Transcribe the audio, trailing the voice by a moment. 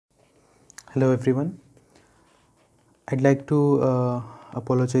Hello everyone. I'd like to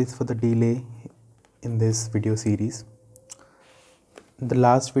apologize for the delay in this video series. In the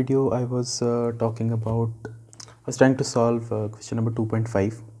last video I was trying to solve question number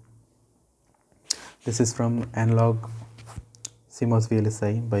 2.5. This is from Analog CMOS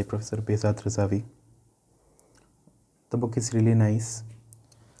VLSI by Professor Behzad Razavi. The book is really nice.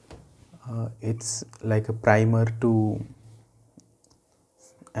 It's like a primer to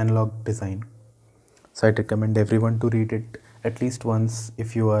analog design. So I'd recommend everyone to read it at least once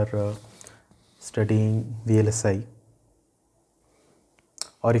if you are studying VLSI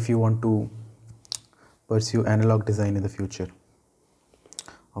or if you want to pursue analog design in the future.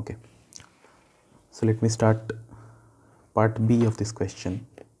 Okay, so let me start part B of this question,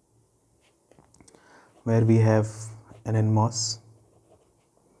 where we have an NMOS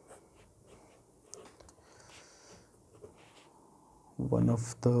one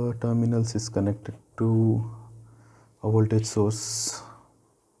of the terminals is connected to a voltage source,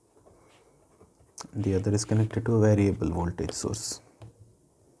 the other is connected to a variable voltage source.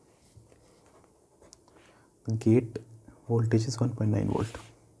 The gate voltage is 1.9 volt.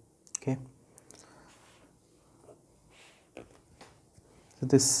 Okay, so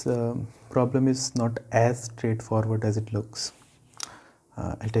this problem is not as straightforward as it looks.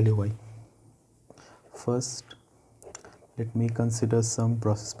 I'll tell you why. First, let me consider some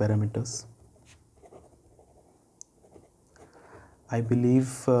process parameters. I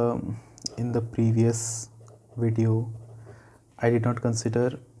believe in the previous video I did not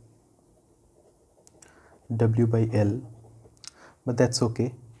consider W by L, but that's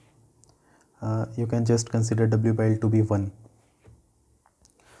okay. You can just consider W by L to be 1.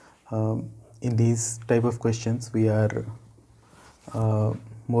 In these type of questions we are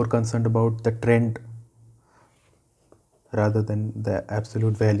more concerned about the trend rather than the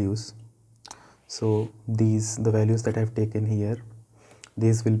absolute values. So the values that I've taken here,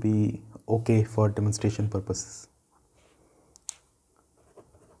 these will be okay for demonstration purposes.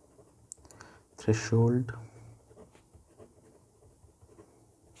 Threshold,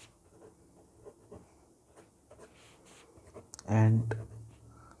 and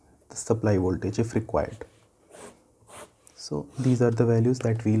the supply voltage if required. So these are the values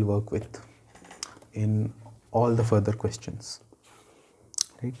that we'll work with in all the further questions,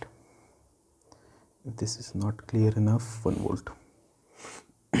 right? If this is not clear enough, 1 volt.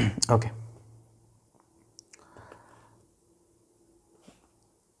 Okay.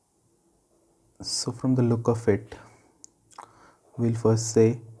 So from the look of it, we'll first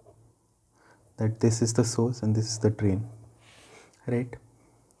say that this is the source and this is the drain, right?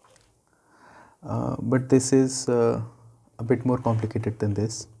 But this is a bit more complicated than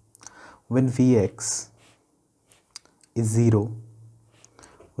this. When Vx is 0,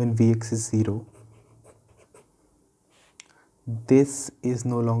 this is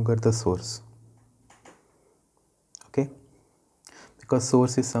no longer the source, okay? Because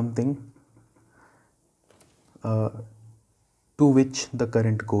source is something to which the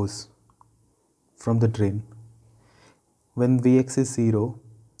current goes from the drain. When Vx is 0,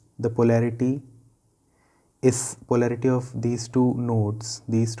 the polarity of these two nodes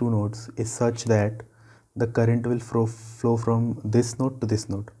is such that the current will flow from this node to this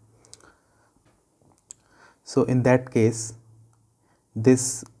node. So in that case,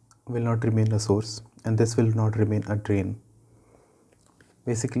 this will not remain a source and this will not remain a drain.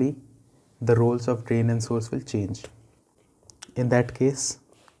 Basically, the roles of drain and source will change. In that case,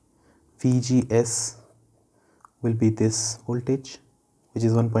 VGS will be this voltage, which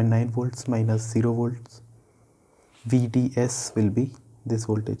is 1.9 volts minus 0 volts. VDS will be this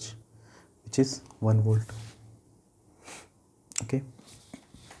voltage, which is 1 volt. Okay.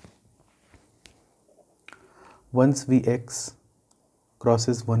 Once Vx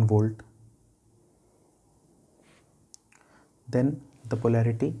crosses 1 volt, then the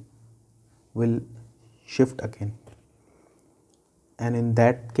polarity will shift again, and in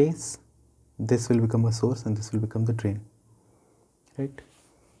that case this will become a source and this will become the drain, right?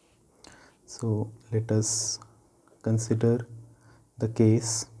 So let us consider the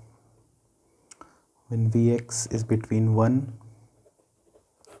case when Vx is between 1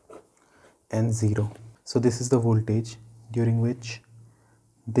 and 0. So this is the voltage during which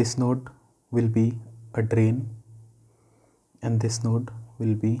this node will be a drain and this node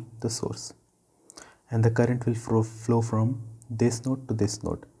will be the source, and the current will flow from this node to this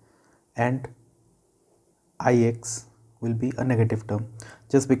node, and Ix will be a negative term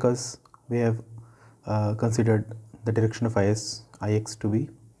just because we have considered the direction of Ix to be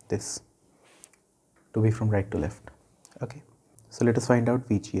this, to be from right to left. Okay, so let us find out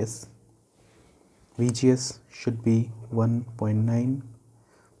VGS. VGS should be 1.9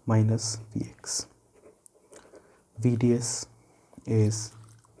 minus Vx. VDS is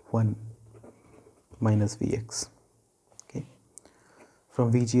 1 minus Vx. Okay.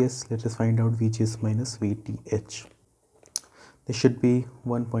 From VGS, let us find out VGS minus VTH. This should be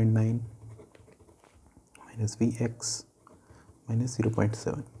 1.9 minus Vx minus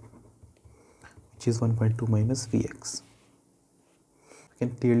 0.7, which is 1.2 minus Vx. You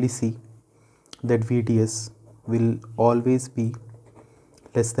can clearly see that VDS will always be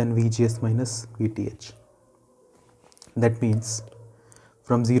less than VGS minus VTH. That means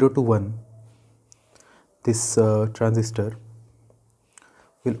from 0 to 1, this transistor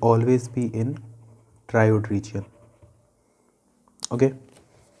will always be in triode region. Okay.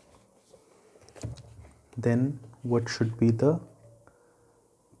 Then what should be the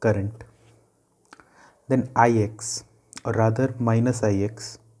current? Then Ix, or rather minus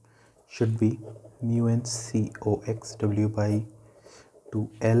Ix, should be mu n COX W by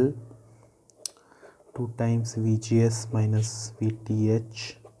 2L 2 times VGS minus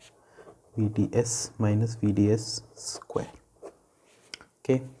VTH VDS minus VDS square.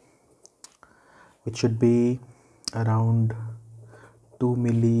 Okay, which should be around 2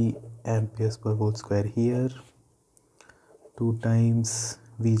 milliamperes per volt square here, 2 times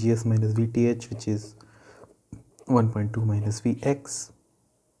VGS minus VTH, which is 1.2 minus Vx,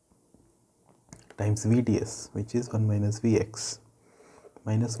 times VDS, which is 1 minus Vx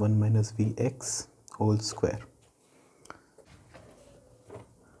minus 1 minus Vx whole square.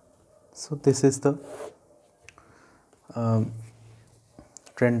 So this is the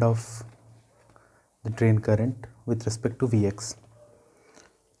trend of the drain current with respect to Vx.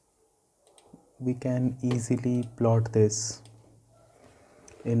 We can easily plot this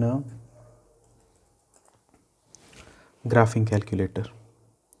in a graphing calculator.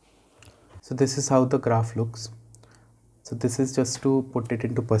 So this is how the graph looks. So this is just to put it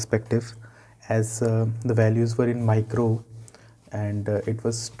into perspective, as the values were in micro and it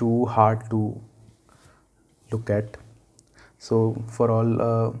was too hard to look at. So for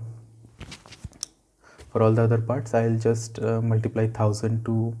all the other parts, I'll just multiply 1000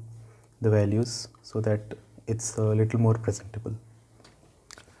 to the values so that it's a little more presentable.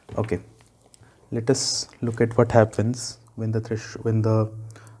 Okay, let us look at what happens when the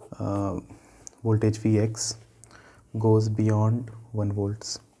voltage Vx goes beyond 1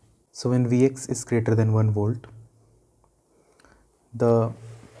 volts. So when Vx is greater than 1 volt, the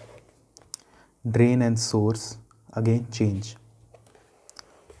drain and source again change,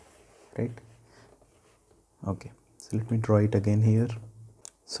 right? Okay, so let me draw it again here.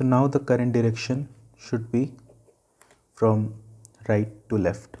 So now the current direction should be from right to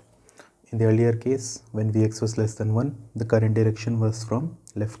left. In the earlier case, when Vx was less than 1, the current direction was from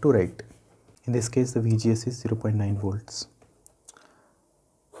left to right. In this case, the VGS is 0.9 volts.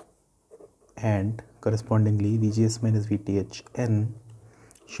 And correspondingly, VGS minus VTH N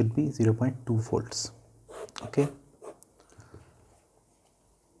should be 0.2 volts. Okay.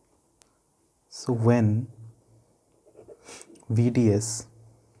 So when VDS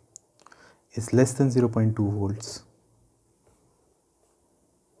is less than 0.2 volts,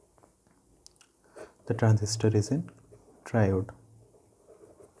 the transistor is in triode.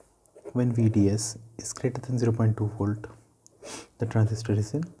 When VDS is greater than 0.2 volt, the transistor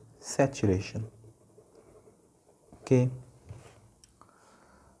is in saturation. Okay.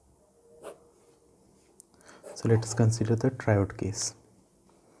 So let us consider the triode case.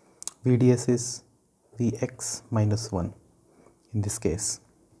 VDS is Vx minus 1 in this case,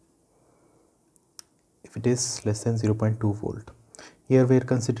 if it is less than 0.2 volt. Here we are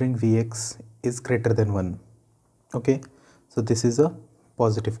considering Vx is greater than 1. Okay, so this is a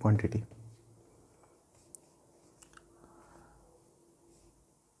positive quantity.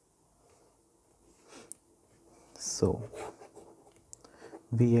 So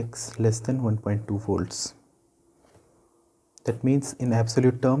Vx less than 1.2 volts. That means in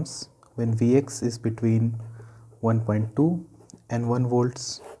absolute terms, when Vx is between 1.2 and 1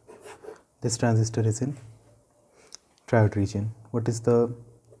 volts, this transistor is in triode region. What is the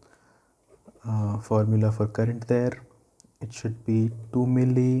formula for current there? It should be 2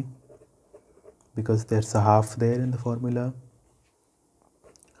 milli, because there's a half there in the formula.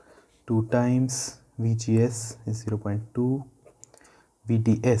 2 times VGS is 0.2,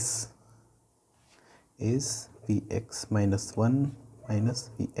 VDS is Vx minus 1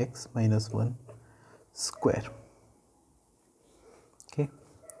 minus Vx minus 1 square. Okay,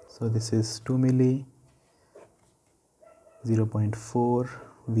 so this is 2 milli, 0.4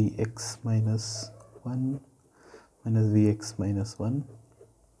 Vx minus 1 minus Vx minus 1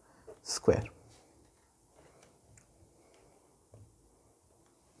 square.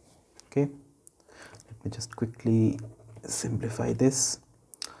 Okay, let me just quickly simplify this.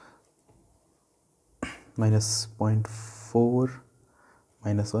 Minus 0.4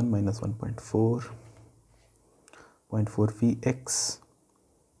 minus 1 minus 1.4 0.4 Vx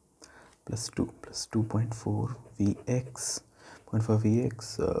plus 2 plus 2.4 Vx 0.4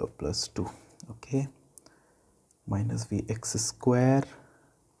 Vx plus 2. Okay, minus Vx square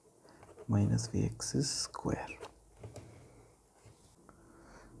minus Vx square.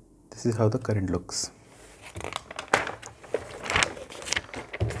 This is how the current looks.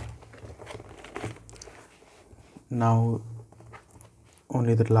 Now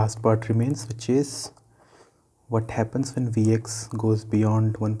only the last part remains, which is what happens when Vx goes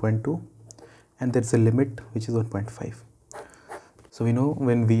beyond 1.2 and there's a limit which is 1.5. So we know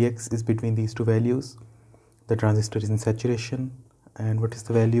when Vx is between these two values, the transistor is in saturation. And what is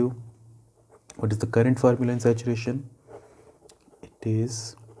the value? What is the current formula in saturation? It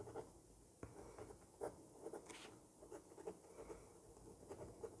is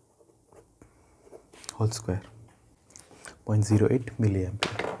whole square, 0.08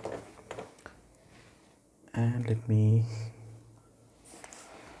 milliampere. And let me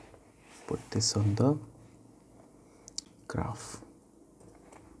put this on the graph.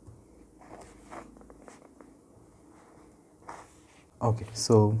 Okay,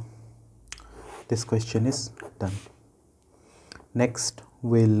 so this question is done. Next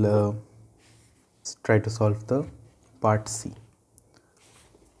we'll try to solve the part C.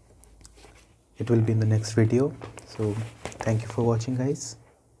 It will be in the next video. So thank you for watching, guys.